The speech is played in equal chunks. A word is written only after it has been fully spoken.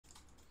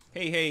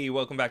Hey,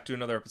 welcome back to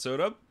another episode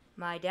of...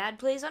 My dad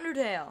plays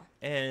Undertale.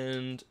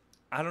 And,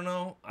 I don't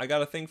know, I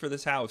got a thing for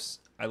this house.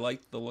 I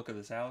like the look of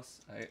this house.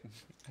 I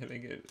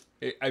think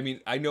I mean,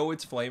 I know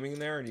it's flaming in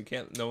there and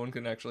no one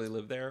can actually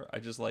live there. I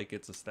just like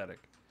its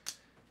aesthetic.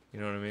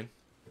 You know what I mean?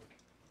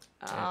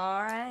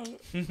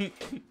 Alright.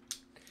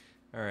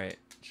 Alright,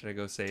 should I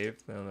go save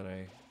now that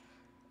I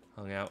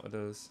hung out with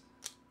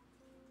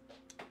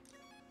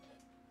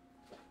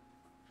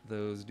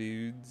those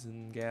dudes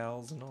and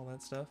gals and all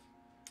that stuff?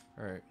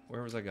 Alright,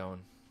 where was I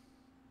going?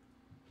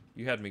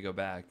 You had me go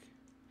back.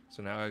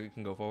 So now I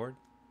can go forward?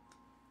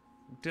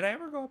 Did I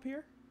ever go up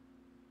here?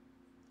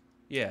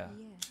 Yeah.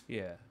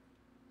 Did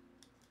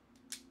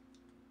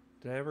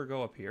I ever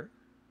go up here?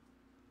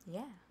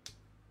 Yeah.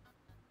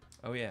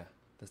 Oh yeah,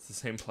 that's the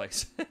same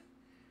place.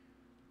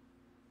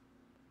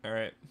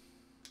 Alright.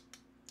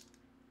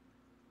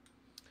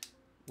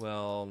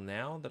 Well,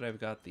 now that I've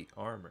got the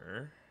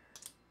armor...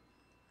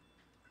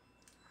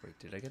 Wait,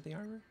 did I get the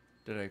armor?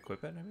 Did I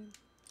equip it, I mean?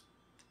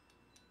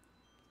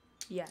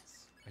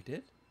 Yes. I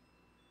did?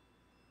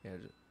 Yeah,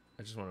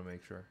 I just want to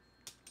make sure.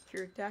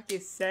 Your attack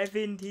is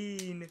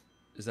 17.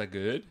 Is that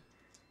good?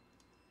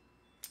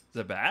 Is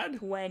that bad?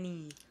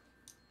 20.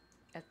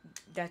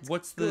 That's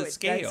What's good. the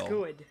scale? That's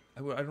good.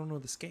 I don't know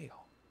the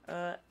scale.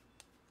 That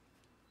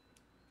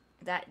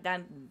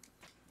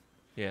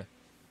Yeah.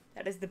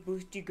 That is the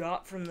boost you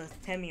got from the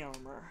Temi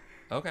armor.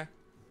 Okay.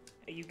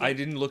 You get, I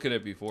didn't look at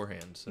it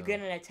beforehand, so... You get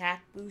an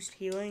attack boost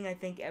healing, I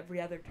think, every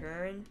other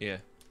turn. Yeah.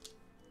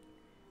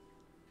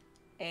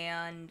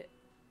 And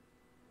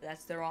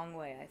that's the wrong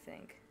way, I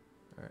think.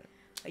 Alright.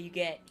 You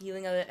get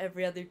healing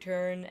every other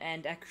turn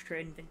and extra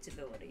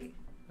invincibility.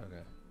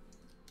 Okay.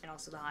 And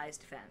also the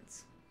highest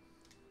defense.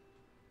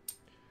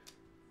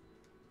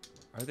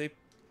 Are they...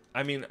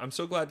 I mean, I'm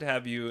so glad to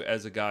have you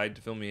as a guide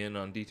to fill me in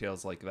on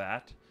details like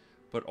that.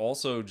 But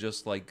also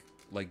just like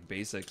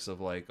basics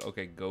of like,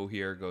 okay, go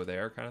here, go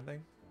there kind of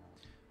thing.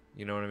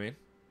 You know what I mean?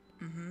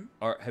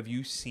 Mm-hmm. Have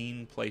you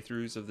seen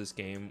playthroughs of this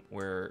game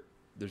where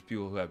there's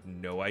people who have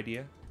no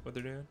idea what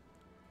they're doing?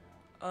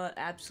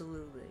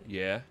 Absolutely.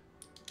 Yeah?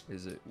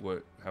 Is it...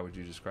 How would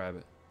you describe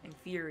it?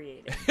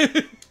 Infuriating.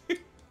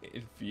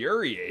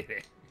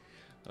 Infuriating.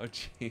 Oh,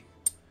 gee.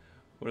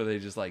 What are they,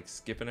 just like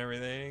skipping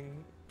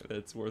everything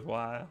that's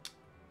worthwhile?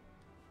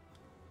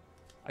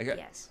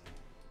 Yes.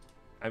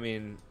 I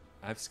mean,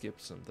 I've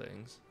skipped some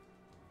things.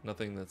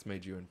 Nothing that's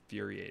made you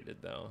infuriated,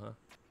 though, huh?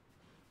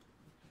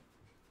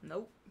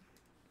 Nope.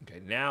 Okay,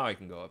 now I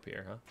can go up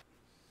here, huh?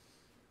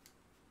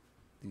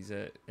 These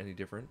any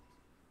different?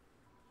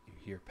 You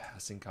hear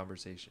passing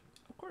conversation.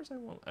 Of course I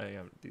won't. I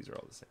am. These are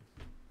all the same.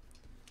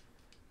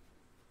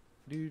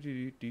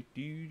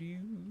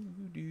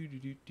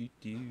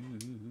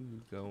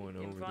 Going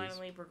over this.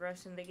 Finally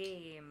progressing the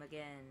game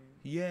again.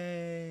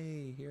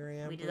 Yay! Here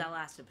I am. We did that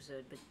last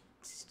episode, but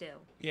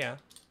still. Yeah.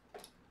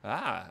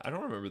 Ah, I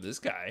don't remember this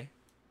guy.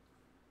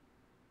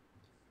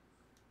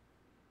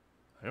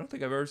 I don't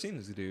think I've ever seen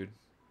this dude.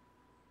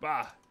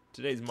 Bah!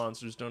 Today's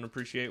monsters don't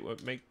appreciate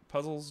what make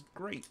puzzles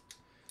great.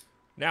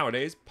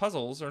 Nowadays,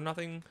 puzzles are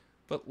nothing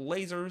but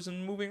lasers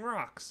and moving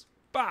rocks.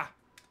 Bah!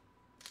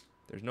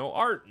 There's no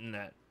art in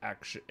that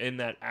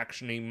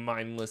actiony,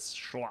 mindless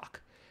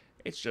schlock.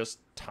 It's just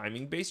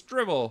timing-based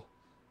drivel.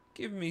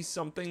 Give me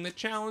something that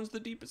challenged the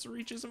deepest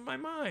reaches of my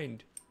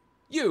mind.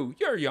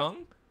 You're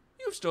young.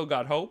 You've still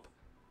got hope.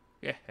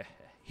 Yeah,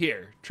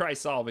 here, try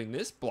solving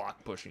this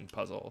block-pushing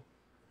puzzle.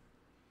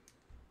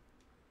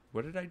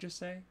 What did I just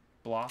say?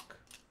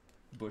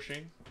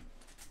 Block-bushing?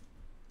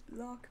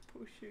 Block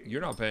pushing.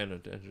 You're not paying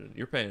attention.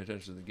 You're paying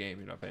attention to the game.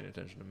 You're not paying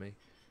attention to me.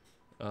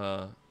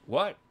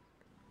 What?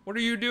 What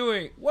are you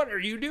doing? What are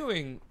you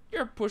doing?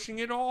 You're pushing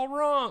it all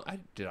wrong.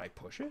 Did I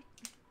push it?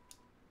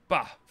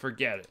 Bah,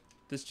 forget it.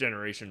 This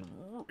generation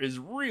is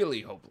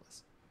really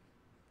hopeless.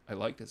 I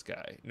like this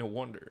guy. No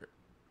wonder.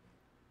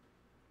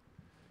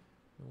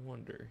 No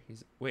wonder.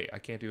 Wait, I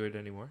can't do it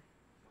anymore?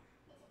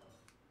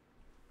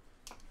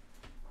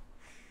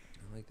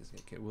 I like this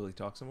guy. Will he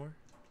talk some more?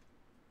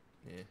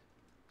 Yeah.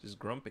 Just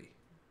grumpy.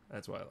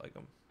 That's why I like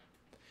him.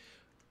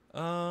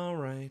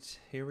 Alright,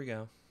 here we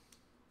go.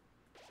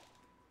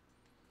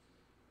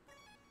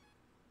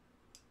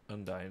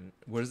 Undying.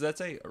 What does that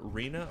say?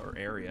 Arena or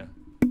area?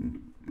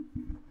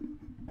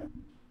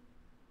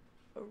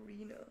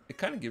 Arena. It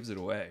kind of gives it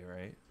away,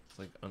 right? It's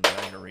like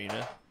Undying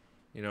Arena.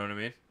 You know what I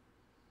mean?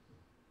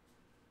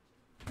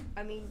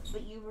 I mean,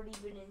 but you've already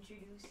been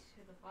introduced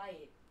to the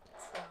fight,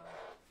 so...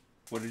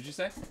 What did you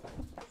say?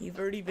 You've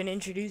already been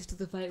introduced to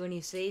the fight when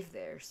you save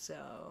there, so...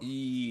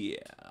 Yeah,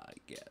 I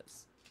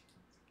guess.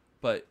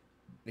 But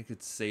it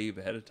could save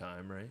ahead of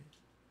time, right?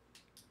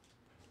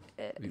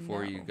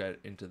 Before you got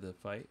into the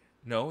fight?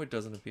 No, it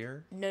doesn't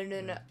appear?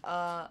 No.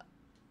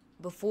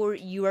 Before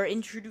you are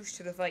introduced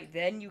to the fight,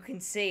 then you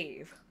can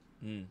save.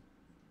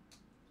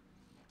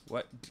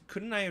 What?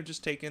 Couldn't I have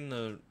just taken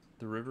the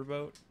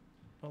riverboat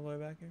all the way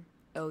back here?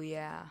 Oh,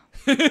 yeah.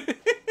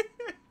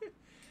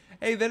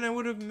 Hey, then I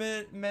would have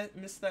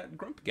missed that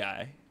grump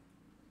guy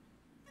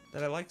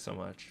that I like so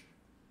much.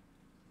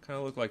 Kind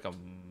of looked like a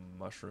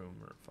mushroom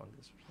or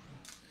fungus or something.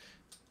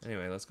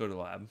 Anyway, let's go to the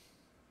lab.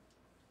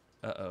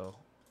 Uh-oh.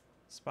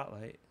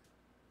 Spotlight.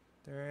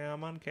 There I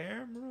am on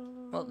camera.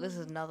 Well, this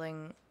is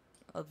nothing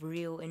of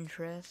real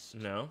interest.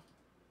 No?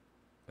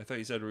 I thought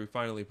you said we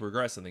finally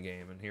progress in the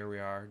game, and here we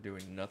are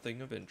doing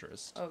nothing of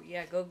interest. Oh,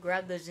 yeah, go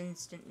grab those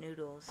instant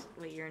noodles.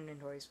 Wait, your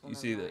inventory's full. You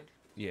never see mind. that?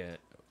 Yeah.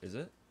 Is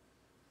it?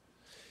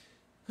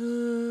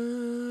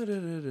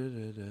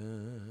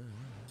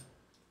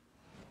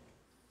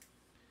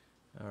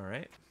 All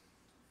right.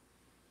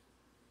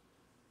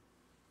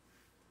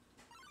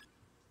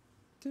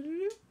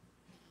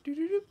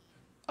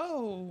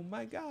 Oh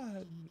my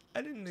god.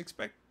 I didn't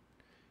expect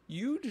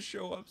you to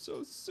show up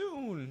so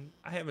soon.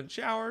 I haven't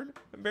showered.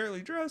 I'm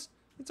barely dressed.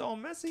 It's all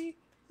messy.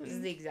 This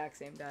is the exact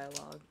same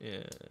dialogue.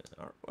 Yeah.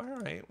 All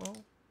right. Well.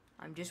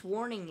 I'm just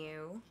warning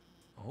you.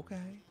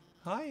 Okay.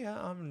 Hiya,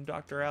 I'm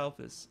Dr.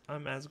 Alphys.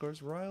 I'm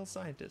Asgore's royal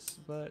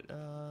scientist. But,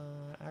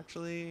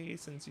 actually,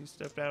 since you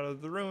stepped out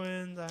of the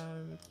ruins,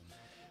 I've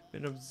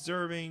been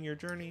observing your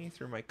journey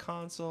through my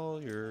console,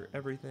 your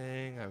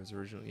everything. I was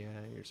originally,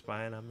 yeah, you're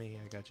spying on me.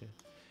 I got you.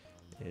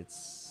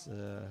 It's,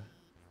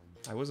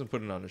 I wasn't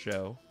putting on a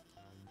show.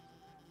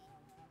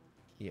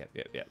 Yep.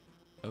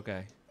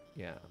 Okay.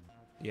 Yeah.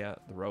 Yeah,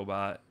 the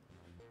robot.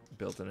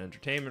 Built an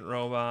entertainment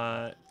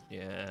robot.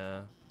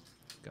 Yeah.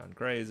 Gone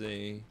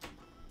crazy.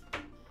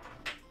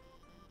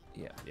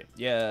 Yep.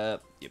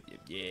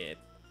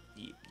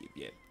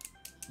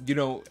 You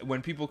know,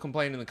 when people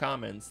complain in the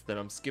comments that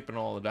I'm skipping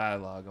all the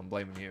dialogue, I'm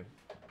blaming you.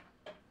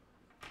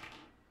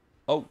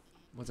 Oh,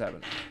 what's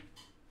happening?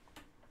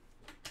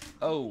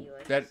 Oh,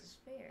 This is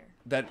fair.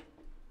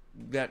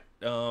 that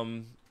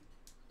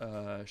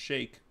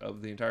shake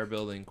of the entire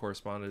building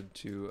corresponded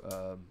to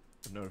a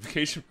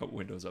notification about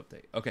Windows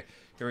Update. Okay,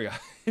 here we go.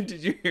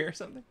 Did you hear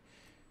something?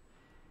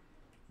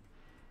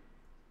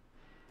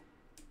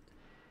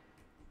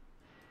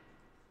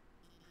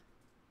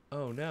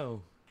 Oh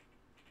no.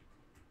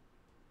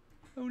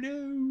 Oh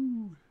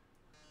no.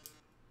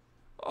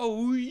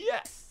 Oh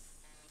yes.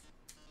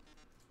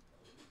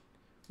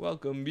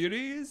 Welcome,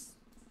 beauties,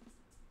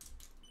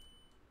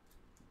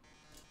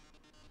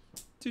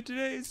 to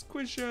today's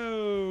quiz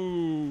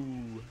show.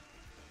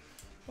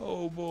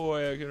 Oh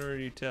boy, I can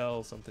already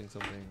tell something.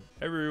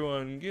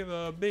 Everyone give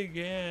a big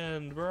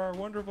hand for our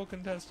wonderful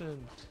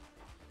contestant.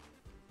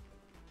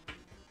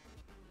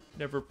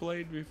 Never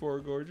played before,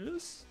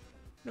 gorgeous?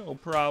 No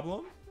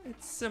problem.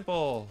 It's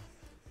simple.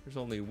 There's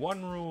only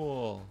one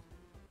rule.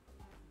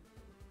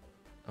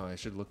 Oh, I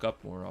should look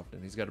up more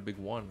often. He's got a big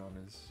 1 on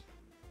his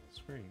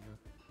screen.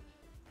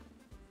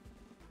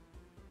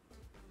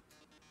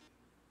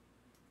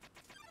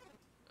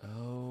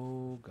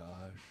 Oh, gosh.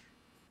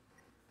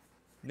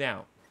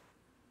 Now,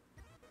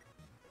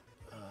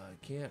 I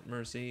can't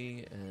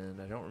mercy,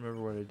 and I don't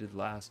remember what I did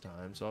last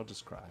time, so I'll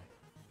just cry.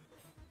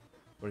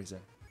 What do you say?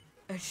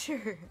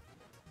 Sure.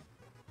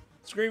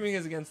 Screaming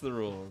is against the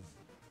rules.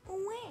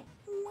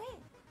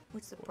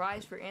 What's the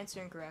prize for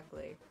answering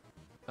correctly?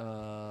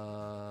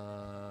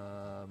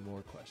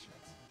 More questions.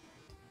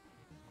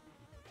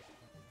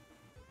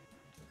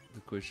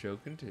 The quiz show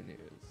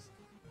continues.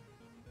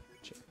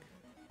 Check.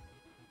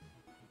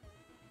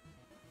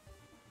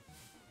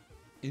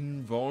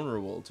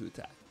 Invulnerable to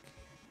attack.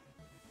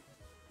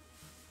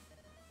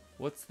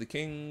 What's the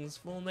king's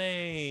full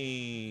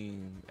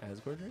name?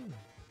 Asgore Dream.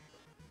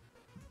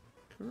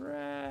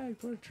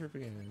 Correct. What a trip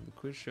again. The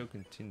quiz show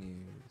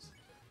continues.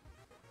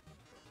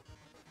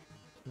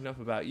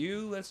 Enough about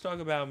you. Let's talk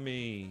about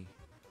me.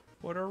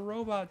 What are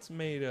robots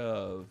made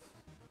of?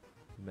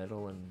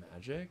 Metal and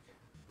magic?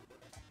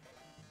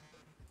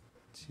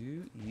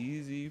 Too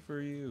easy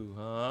for you,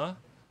 huh?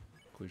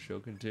 Quiz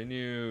show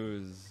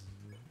continues.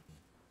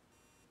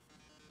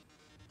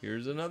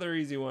 Here's another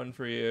easy one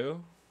for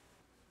you.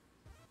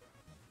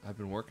 I've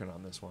been working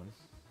on this one.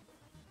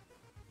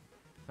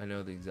 I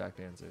know the exact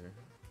answer.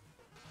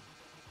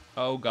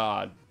 Oh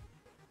God.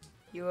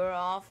 You were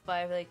off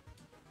by like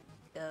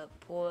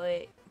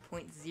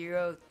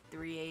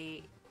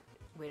 0.038,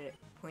 wait,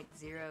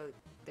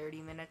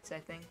 0.030 minutes, I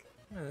think.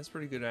 Yeah, that's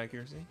pretty good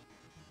accuracy.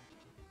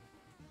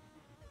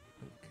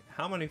 Okay.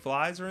 How many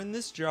flies are in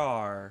this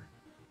jar?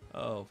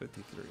 Oh,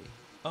 53.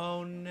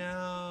 Oh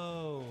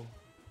no.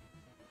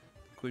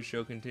 Quiz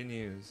show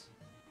continues.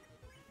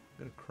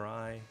 I'm gonna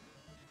cry.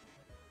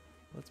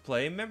 Let's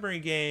play a memory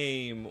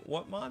game.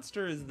 What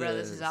monster is this? Bro,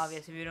 this is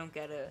obvious if you don't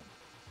get it.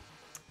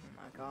 Oh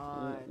my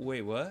god.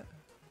 Wait, what?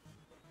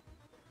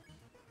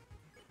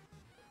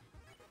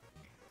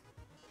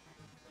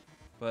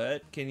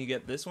 But can you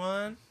get this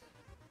one?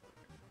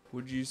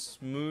 Would you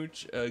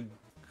smooch a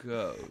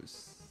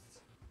ghost?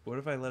 What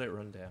if I let it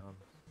run down?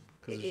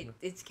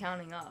 It's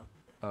counting up.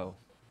 Oh.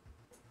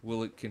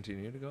 Will it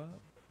continue to go up?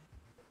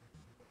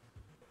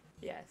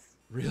 Yes.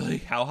 Really?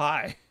 How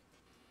high?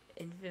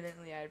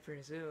 Infinitely, I'd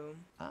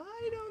presume.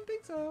 I don't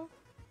think so.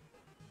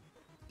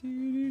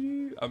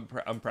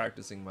 I'm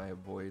practicing my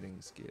avoiding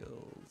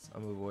skills.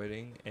 I'm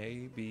avoiding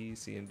A, B,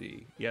 C, and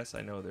D. Yes,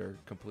 I know they're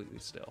completely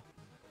still.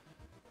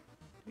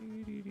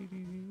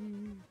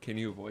 Can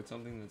you avoid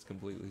something that's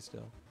completely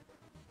still?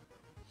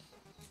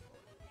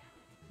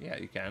 Yeah,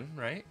 you can,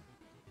 right?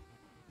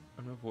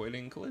 I'm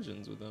avoiding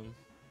collisions with them.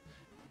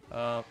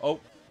 Oh,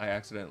 I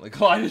accidentally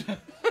collided.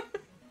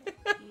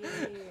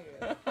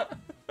 Yeah.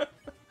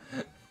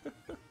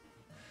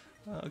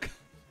 Okay.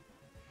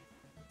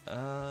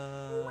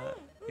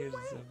 Here's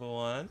a simple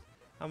one.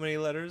 How many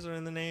letters are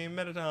in the name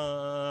Metaton?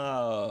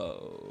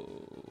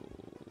 Oh,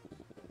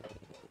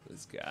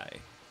 this guy.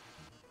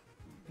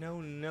 No,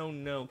 no,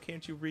 no.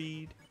 Can't you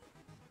read?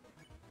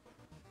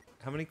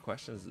 How many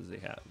questions does he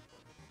have?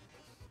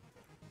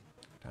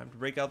 Time to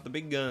break out the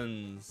big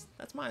guns.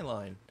 That's my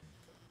line.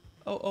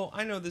 Oh,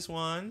 I know this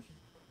one.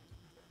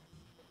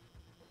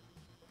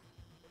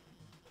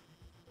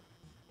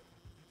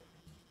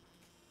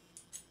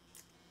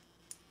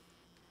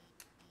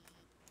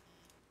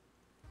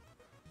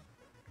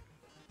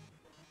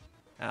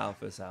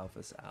 Alphys,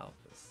 Alphys,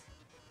 Alphys.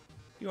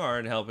 You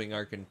aren't helping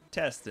our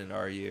contestant,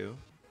 are you?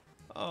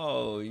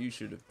 Oh, you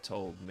should have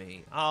told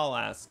me. I'll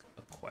ask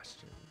a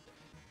question.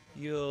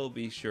 You'll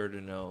be sure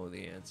to know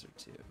the answer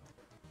to.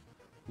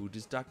 Who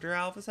does Dr.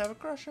 Alphys have a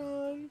crush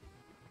on?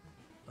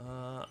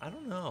 I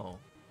don't know.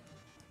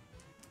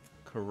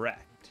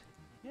 Correct.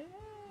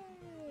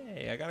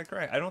 Yay, I got it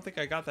correct. I don't think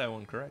I got that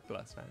one correct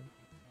last time.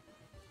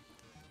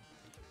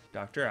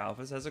 Dr.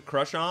 Alphys has a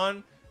crush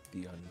on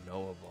the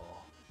unknowable.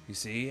 You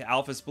see,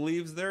 Alphys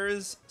believes there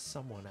is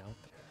someone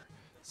out there.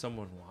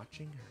 Someone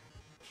watching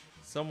her.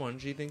 Someone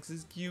she thinks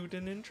is cute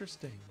and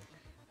interesting.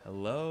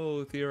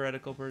 Hello,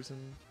 theoretical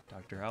person.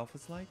 Dr.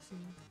 Alphys likes you.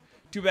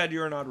 Too bad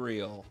you're not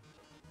real.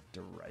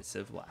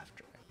 Derisive laugh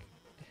track.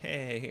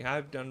 Hey,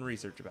 I've done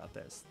research about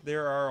this.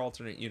 There are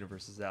alternate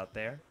universes out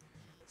there.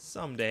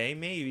 Someday,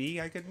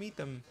 maybe, I could meet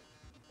them.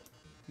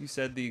 You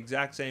said the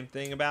exact same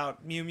thing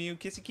about Mew Mew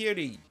Kissy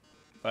Cutie.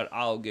 But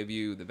I'll give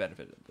you the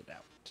benefit of the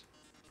doubt.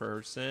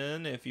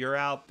 Person, if you're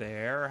out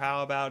there,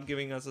 how about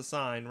giving us a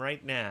sign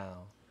right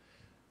now?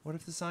 What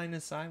if the sign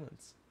is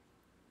silence?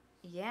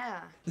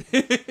 Yeah.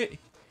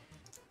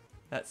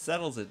 That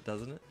settles it,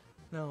 doesn't it?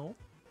 No.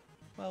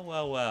 Well,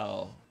 well,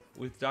 well.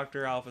 With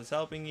Dr. Alphys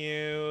helping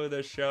you,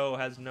 the show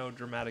has no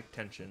dramatic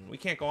tension. We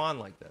can't go on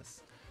like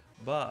this.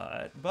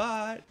 But,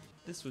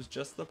 this was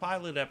just the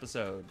pilot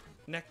episode.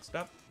 Next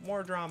up,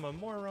 more drama,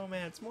 more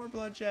romance, more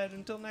bloodshed.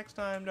 Until next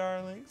time,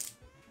 darlings.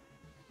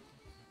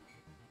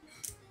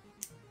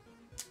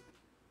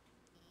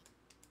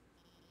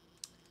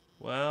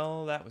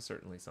 Well, that was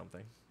certainly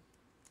something.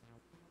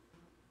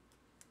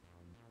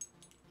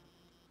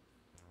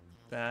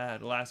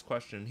 That last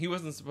question. He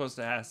wasn't supposed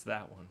to ask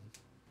that one.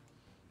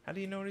 How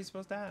do you know what he's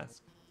supposed to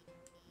ask?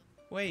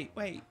 Wait.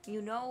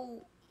 You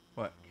know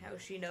What? how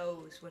she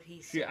knows what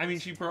he's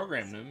She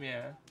programmed him,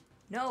 yeah.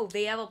 No,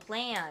 they have a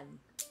plan.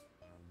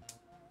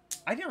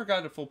 I never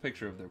got a full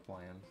picture of their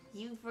plan.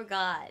 You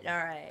forgot.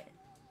 Alright.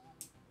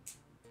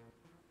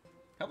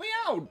 Help me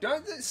out!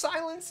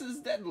 Silence is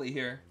deadly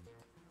here.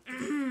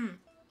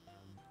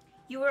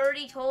 You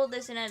already told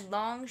this in a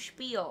long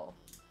spiel.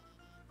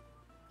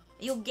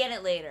 You'll get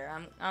it later.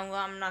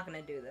 I'm not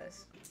gonna do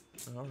this.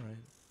 All right.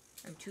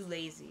 I'm too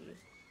lazy.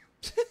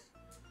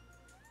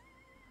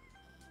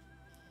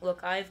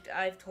 Look,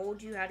 I've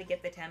told you how to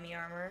get the Temi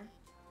armor.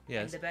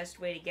 Yes. And the best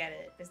way to get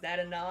it. Is that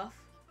enough?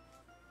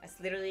 That's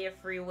literally a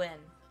free win.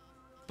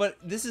 But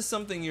this is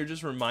something you're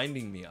just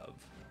reminding me of.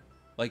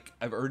 Like,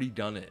 I've already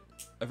done it.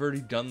 I've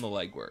already done the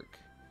legwork.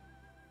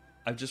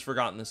 I've just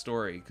forgotten the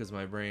story because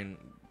my brain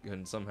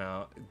can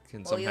somehow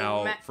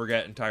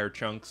forget entire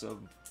chunks of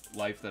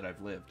life that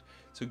I've lived.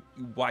 So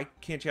why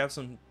can't you have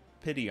some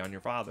pity on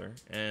your father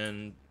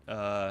and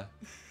and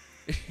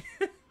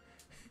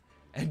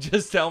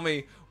just tell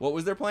me what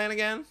was their plan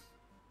again?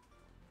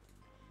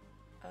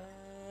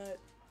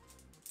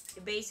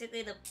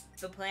 Basically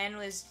the plan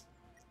was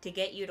to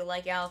get you to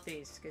like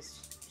Alphys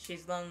because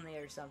she's lonely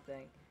or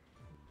something.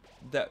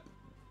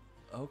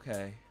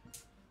 Okay.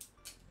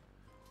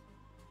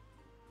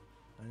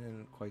 I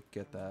didn't quite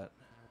get that.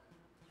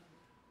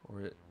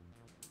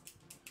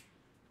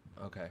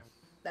 Okay.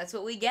 That's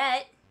what we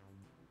get.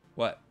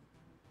 What?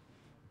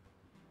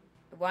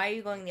 Why are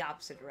you going the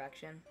opposite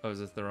direction? Oh, is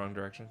this the wrong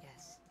direction?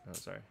 Yes. Oh,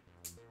 sorry.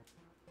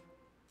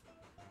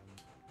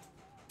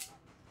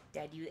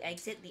 Dad, you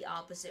exit the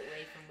opposite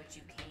way from which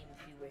you came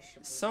if you wish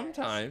to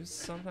progress.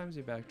 Sometimes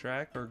you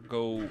backtrack or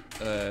go,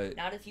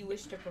 Not if you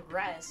wish to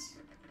progress.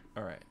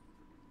 Alright.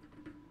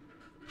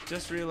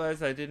 Just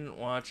realized I didn't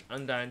watch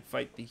Undyne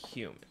fight the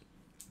human.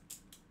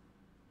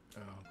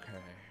 Okay.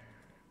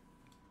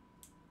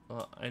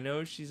 Well, I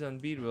know she's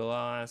unbeatable.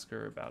 I'll ask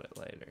her about it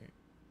later.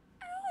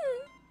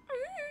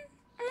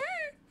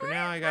 For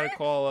now, I gotta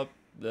call up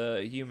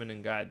the human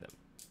and guide them.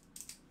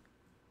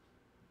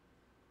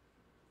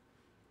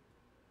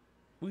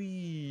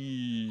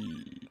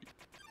 Whee!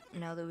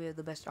 Now that we have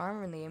the best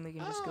armor in the game, we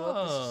can just go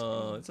up the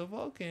Oh, it's a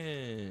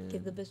Vulcan.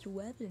 Get the best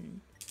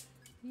weapon.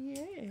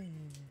 Yeah.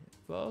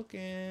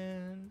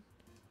 Vulcan.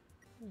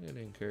 I'm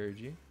gonna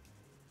encourage you.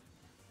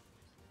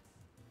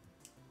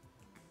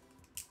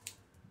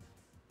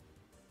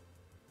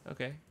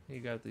 Okay,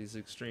 you got these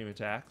extreme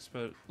attacks,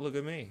 but look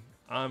at me.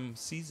 I'm a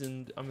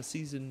seasoned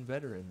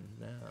veteran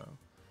now.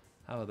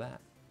 How about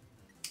that?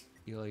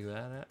 You like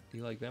that?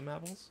 You like them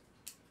apples?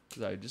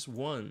 Cause I just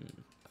won.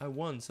 I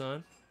won,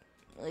 son.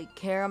 Like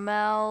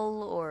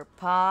caramel or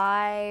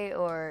pie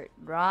or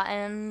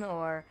rotten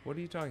or... What are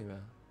you talking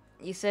about?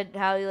 You said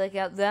how you like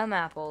out them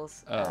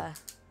apples. Oh.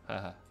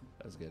 Haha.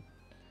 That was good.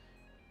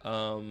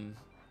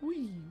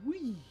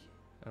 Wee.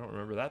 I don't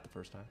remember that the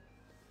first time.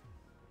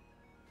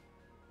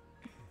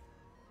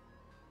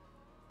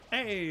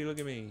 Hey, look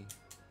at me.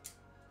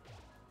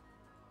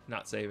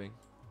 Not saving.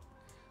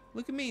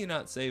 Look at me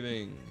not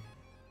saving.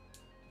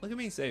 Look at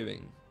me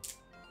saving.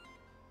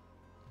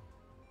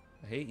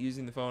 I hate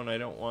using the phone. I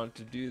don't want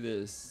to do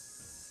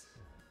this.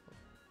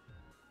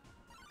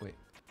 Wait.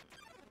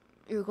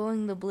 You're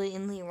going the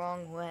blatantly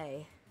wrong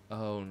way.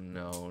 Oh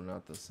no,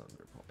 not the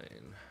Thunder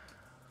Plane.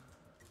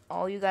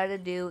 All you gotta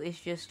do is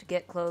just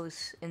get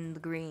close in the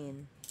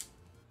green.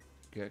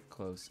 Get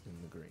close in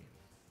the green.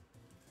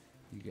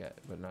 You get,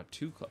 but not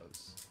too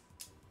close.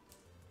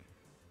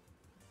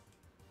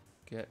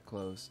 Get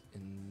close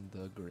in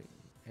the green.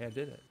 Hey, I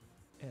did it.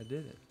 Hey, I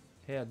did it.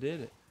 Hey, I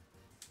did it.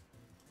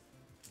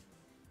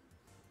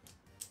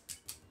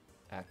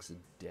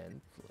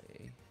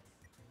 Accidentally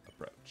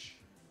approach.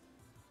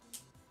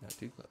 Not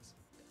too close.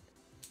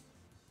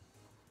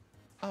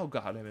 Oh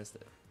god, I missed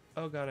it.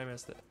 Oh god, I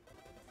missed it.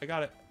 I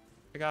got it.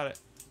 I got it.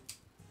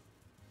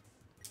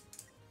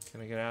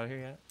 Can I get out of here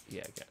yet?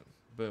 Yeah, I can.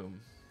 Boom.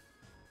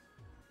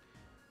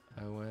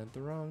 I went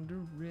the wrong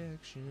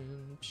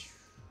direction.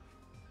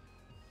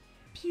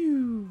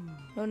 Pew.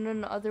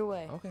 No, other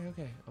way.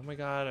 Okay. Oh my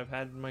god, I've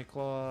had my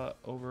claw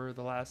over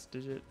the last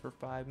digit for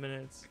 5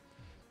 minutes.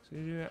 So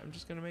I'm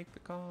just gonna make the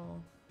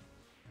call.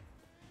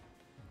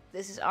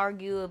 This is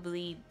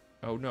arguably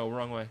Oh no,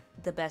 wrong way.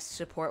 the best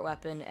support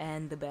weapon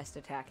and the best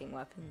attacking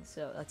weapon,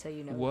 so that's how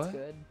you know What? it's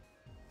good.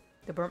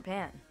 The burnt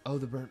pan. Oh,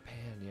 the burnt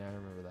pan. Yeah, I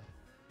remember that.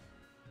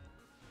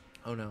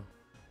 Oh no.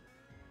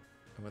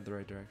 I went the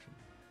right direction.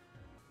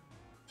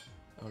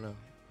 Oh no.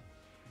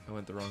 I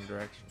went the wrong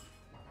direction.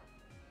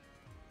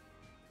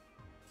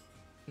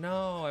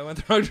 No, I went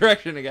the wrong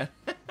direction again.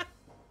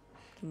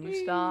 Can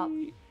you stop?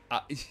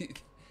 I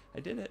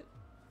did it.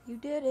 You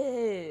did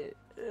it.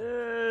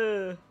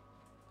 Ugh.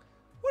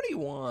 What do you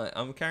want?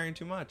 I'm carrying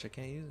too much. I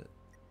can't use it.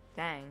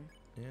 Dang.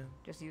 Yeah.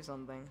 Just use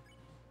something.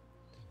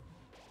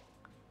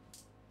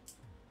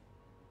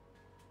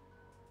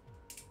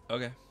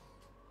 Okay.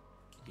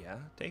 Yeah,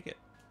 take it.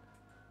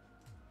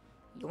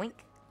 Yoink.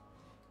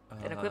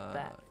 Then equip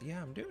that.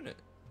 Yeah, I'm doing it.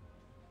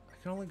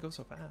 I can only go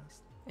so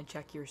fast. And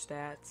check your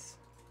stats.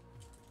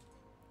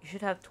 You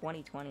should have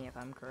 20/20 if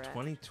I'm correct.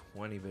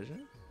 20/20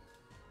 vision?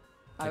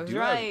 I was do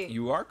right.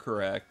 You are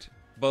correct.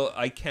 But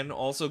I can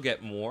also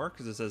get more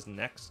because it says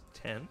next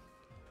 10.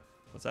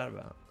 What's that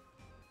about?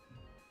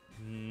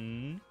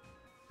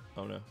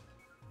 Oh no.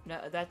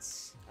 No,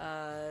 that's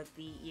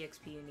the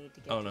EXP you need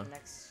to get Oh, to no. the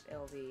next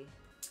LV.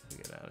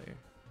 Get out of here.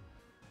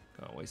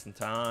 God, wasting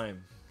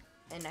time.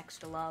 The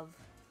next love.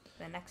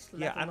 The next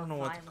level Yeah, I don't know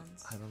of what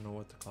violence. I don't know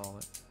what to call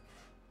it.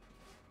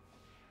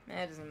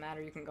 It doesn't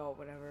matter, you can go with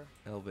whatever.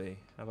 LV.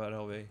 How about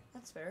LV?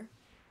 That's fair.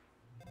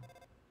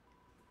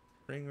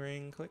 Ring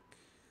ring click.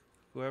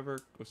 Whoever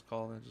was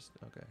calling, just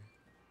okay.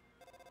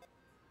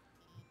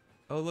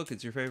 Oh look,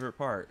 it's your favorite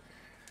part.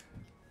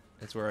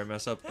 It's where I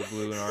mess up the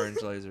blue and orange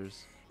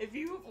lasers. If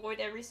you avoid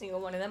every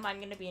single one of them, I'm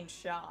gonna be in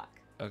shock.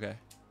 Okay,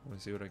 let me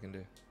see what I can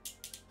do.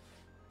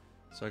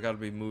 So I gotta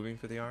be moving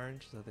for the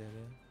orange? Is that the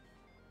idea?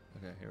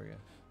 Okay, here we go.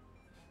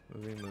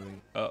 Moving.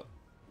 Oh,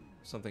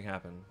 something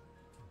happened.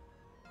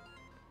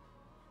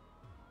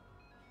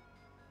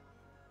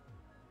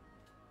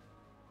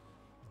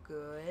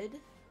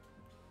 Good.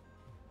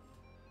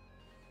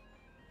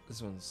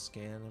 This one's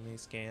scanning me,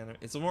 scanner.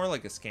 It's more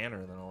like a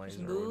scanner than a laser.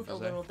 Just move a wouldn't you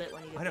say? little bit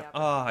when you get I the know.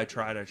 opportunity. Oh, I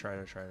tried. There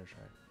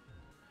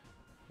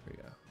we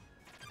go.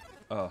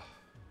 Oh.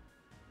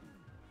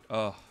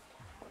 Oh.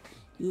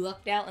 You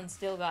lucked out and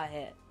still got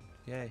hit.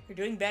 Yay. You're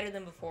doing better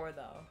than before,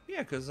 though. Yeah,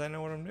 because I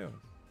know what I'm doing.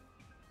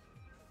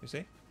 You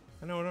see?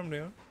 I know what I'm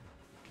doing.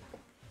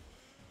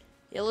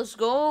 Yeah, let's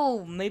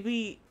go.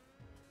 Maybe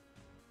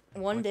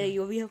one day Okay.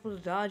 you'll be able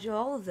to dodge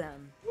all of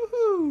them.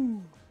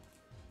 Woohoo!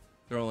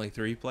 There are only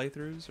 3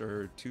 playthroughs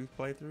or 2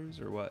 playthroughs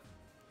or what?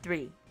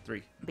 3.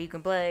 3. But you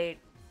can play...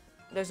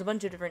 There's a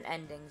bunch of different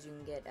endings you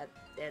can get at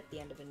the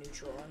end of a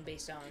neutral run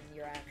based on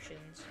your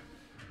actions.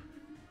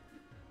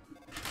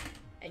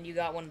 And you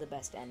got one of the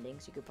best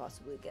endings you could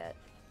possibly get.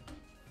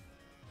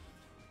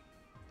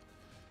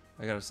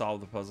 I gotta solve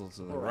the puzzle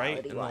to the right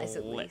and the Morality-wise,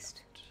 at left.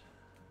 least.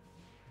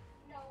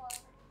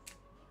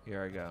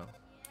 Here I go.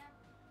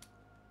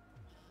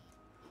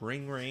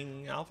 Ring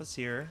ring, Alpha's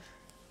here.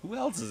 Who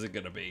else is it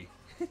gonna be?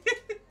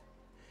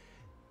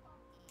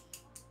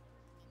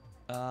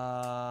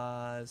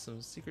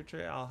 Some secret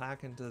trick. I'll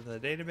hack into the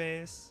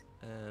database,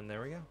 and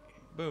there we go.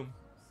 Boom.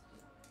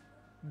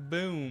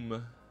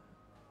 Boom.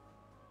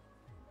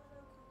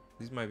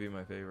 These might be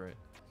my favorite.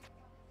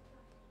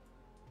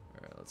 All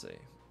right, let's see.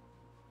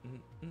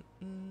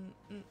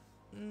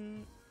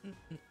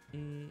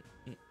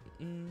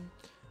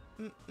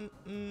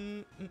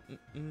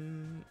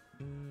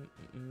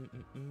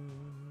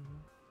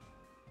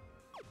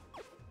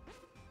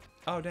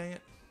 Oh, dang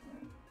it.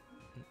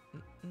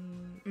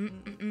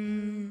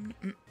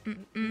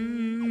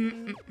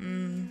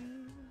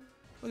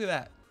 Look at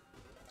that.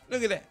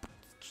 Look at that.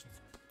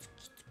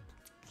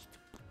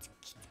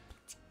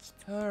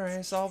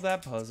 Alright, solve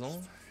that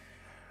puzzle.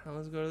 Now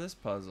let's go to this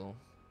puzzle.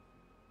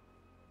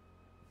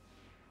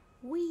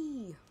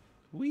 Wee.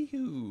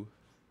 Weehoo.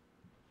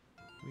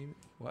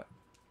 What?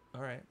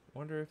 Alright.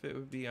 Wonder if it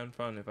would be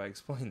unfun if I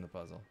explain the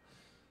puzzle.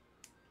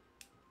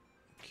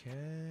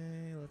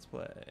 Okay, let's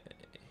play.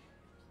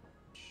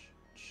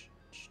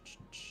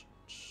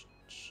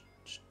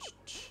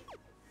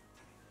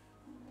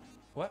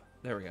 What?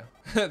 There we go.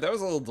 That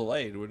was a little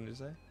delayed, wouldn't you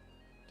say?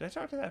 Did I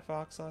talk to that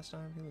fox last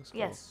time? He looks cool.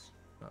 Yes.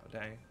 Oh,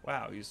 dang.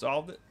 Wow, you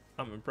solved it?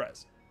 I'm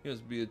impressed. You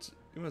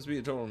must be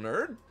a total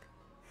nerd?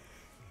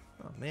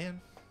 Oh,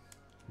 man.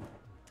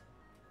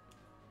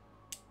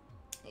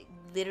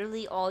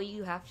 Literally, all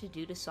you have to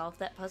do to solve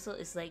that puzzle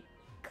is, like,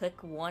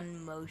 click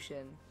one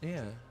motion.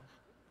 Yeah.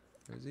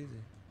 It was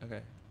easy.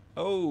 Okay.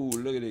 Oh,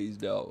 look at these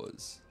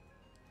doors.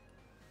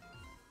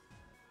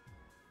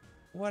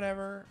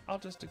 Whatever. I'll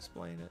just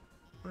explain it.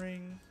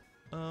 Ring.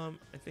 I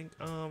think,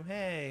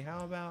 hey, how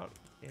about...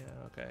 Yeah,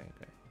 okay.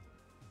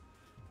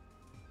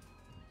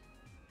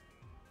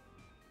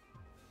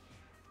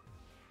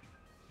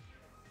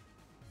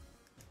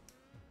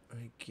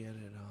 I get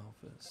it,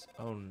 office.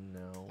 Oh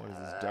no, what is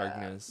this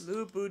darkness?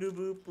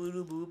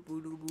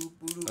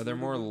 Are there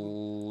more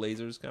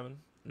lasers coming?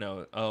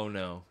 No. Oh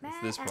no,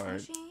 it's this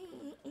part.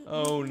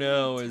 Oh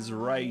no is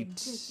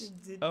right.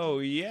 Oh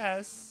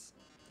yes.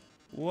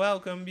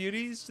 Welcome,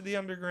 beauties, to the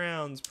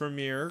Underground's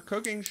premiere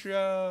cooking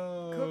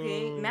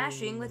show.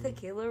 Mashing with a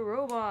killer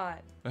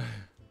robot.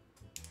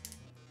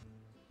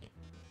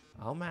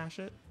 I'll mash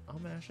it.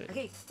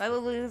 Okay.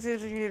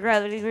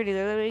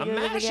 I'm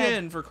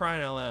mashing, for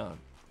crying out loud.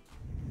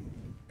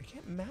 I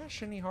can't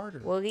mash any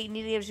harder. Well, you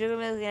need to have sugar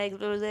milk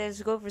and let's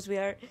go for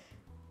sweetheart.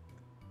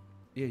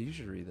 Yeah, you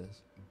should read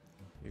this.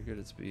 You're good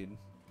at speed.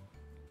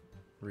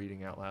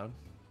 Reading out loud.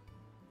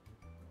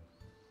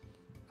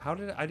 How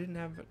did I didn't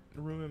have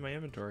room in my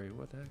inventory?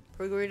 What the heck?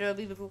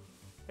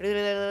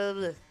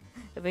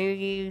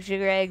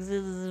 Sugar eggs.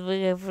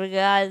 I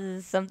forgot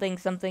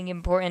something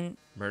important.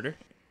 Murder?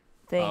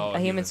 Thing. Oh, a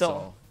human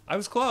soul. I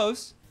was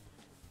close.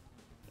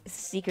 It's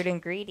a secret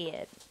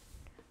ingredient.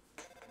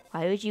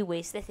 Why would you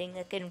waste the thing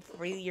that can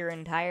free your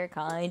entire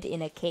kind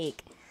in a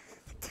cake?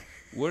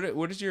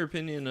 What is your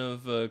opinion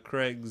of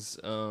Craig's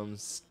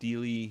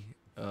steely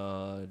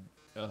kind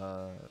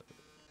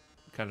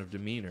of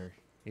demeanor?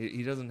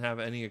 He doesn't have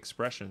any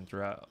expression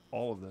throughout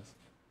all of this.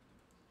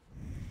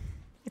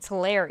 It's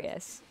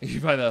hilarious. You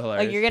find that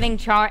hilarious? Like you're getting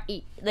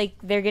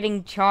they're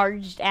getting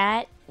charged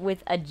at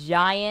with a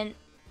giant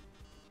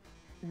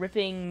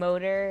ripping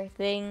motor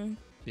thing.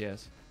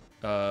 Yes.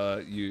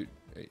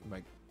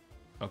 Mike.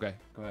 Okay,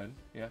 go ahead.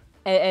 Yeah.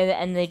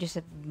 And they just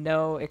have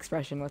no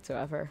expression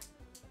whatsoever.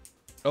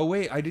 Oh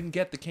wait, I didn't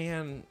get the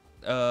can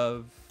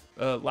of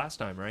last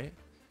time, right?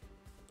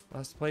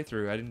 Last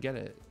playthrough, I didn't get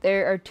it.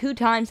 There are 2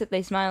 times that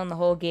they smile in the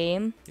whole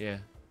game. Yeah.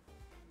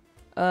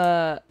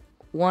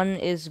 One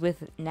is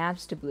with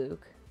Nabstablook.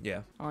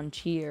 Yeah. On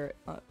cheer,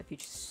 if you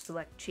just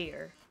select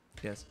cheer.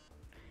 Yes.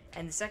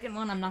 And the second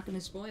one, I'm not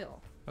gonna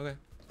spoil. Okay.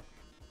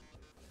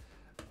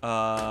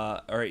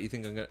 All right. You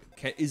think I'm gonna?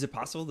 Is it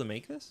possible to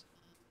make this?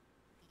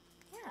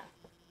 Yeah.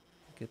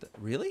 Get that?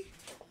 Really?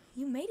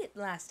 You made it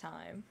last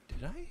time.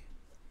 Did I?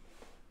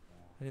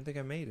 I didn't think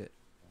I made it.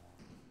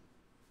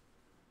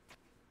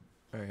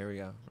 All right, here we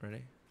go.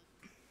 Ready?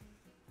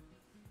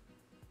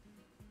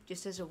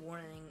 Just as a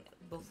warning,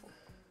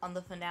 on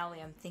the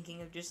finale, I'm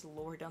thinking of just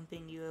lore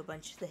dumping you a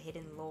bunch of the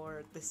hidden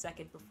lore the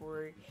second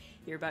before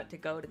you're about to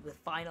go to the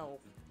final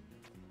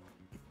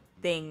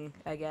thing,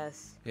 I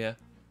guess. Yeah.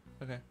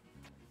 Okay.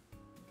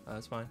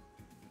 That's fine.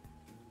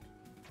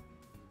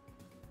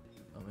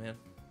 Oh man.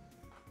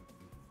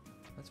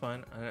 That's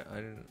fine. I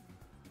didn't.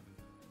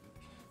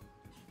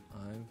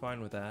 I'm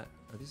fine with that.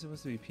 Are these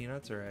supposed to be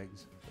peanuts or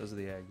eggs? Those are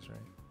the eggs, right?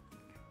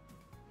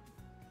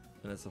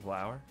 And that's the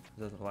flour?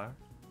 Is that the flour?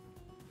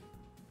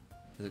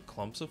 Is it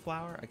clumps of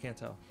flour? I can't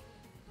tell.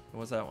 And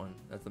what's that one?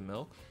 That's the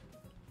milk?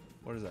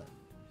 What is that?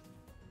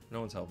 No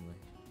one's helping me.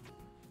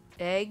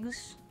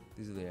 Eggs.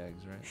 These are the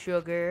eggs, right?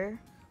 Sugar.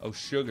 Oh,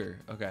 sugar.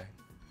 Okay.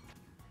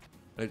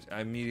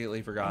 I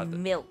immediately forgot that.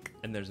 Milk.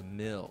 And there's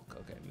milk.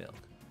 Okay, milk.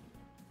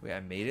 Wait, I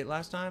made it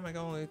last time? I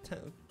got only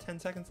 10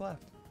 seconds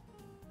left.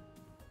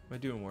 Am I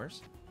doing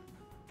worse?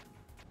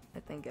 I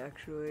think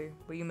actually.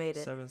 But you made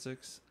it.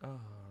 7-6. All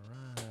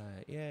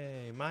right.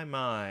 Yay.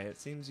 My. It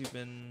seems you've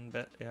been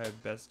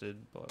bested,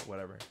 but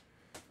whatever.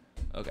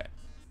 Okay.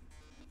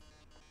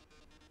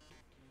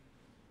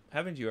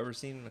 Haven't you ever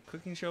seen a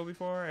cooking show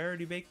before? I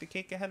already baked the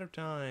cake ahead of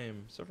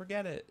time, so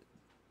forget it.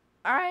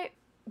 All right.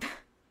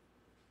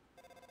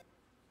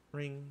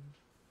 Ring.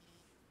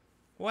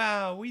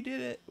 Wow, we did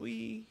it.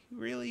 We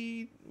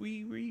really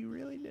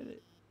did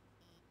it.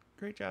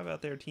 Great job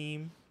out there,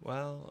 team.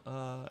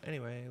 Well,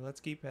 anyway, let's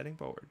keep heading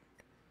forward.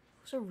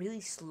 It was a really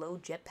slow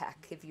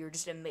jetpack if you're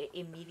just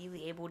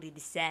immediately able to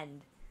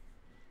descend.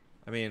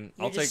 I mean,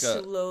 You're just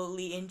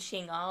slowly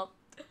inching up.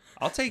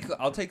 I'll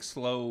take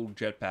slow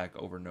jetpack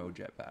over no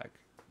jetpack.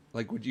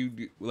 Like, would you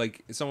do,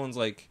 like someone's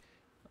like,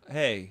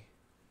 "Hey,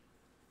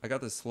 I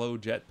got this slow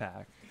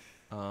jetpack."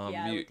 Yeah,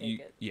 I would take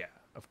it. Yeah,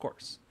 of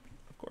course,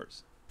 of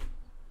course.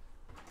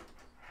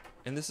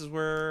 And this is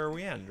where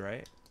we end,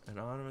 right? An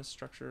anonymous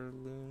structure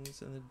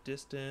looms in the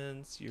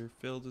distance. You're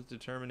filled with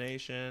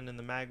determination in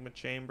the magma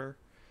chamber.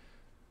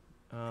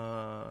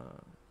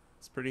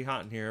 It's pretty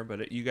hot in here,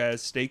 but you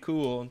guys stay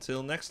cool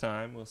until next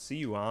time. We'll see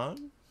you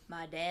on.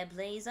 My dad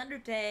plays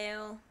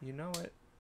Undertale. You know it.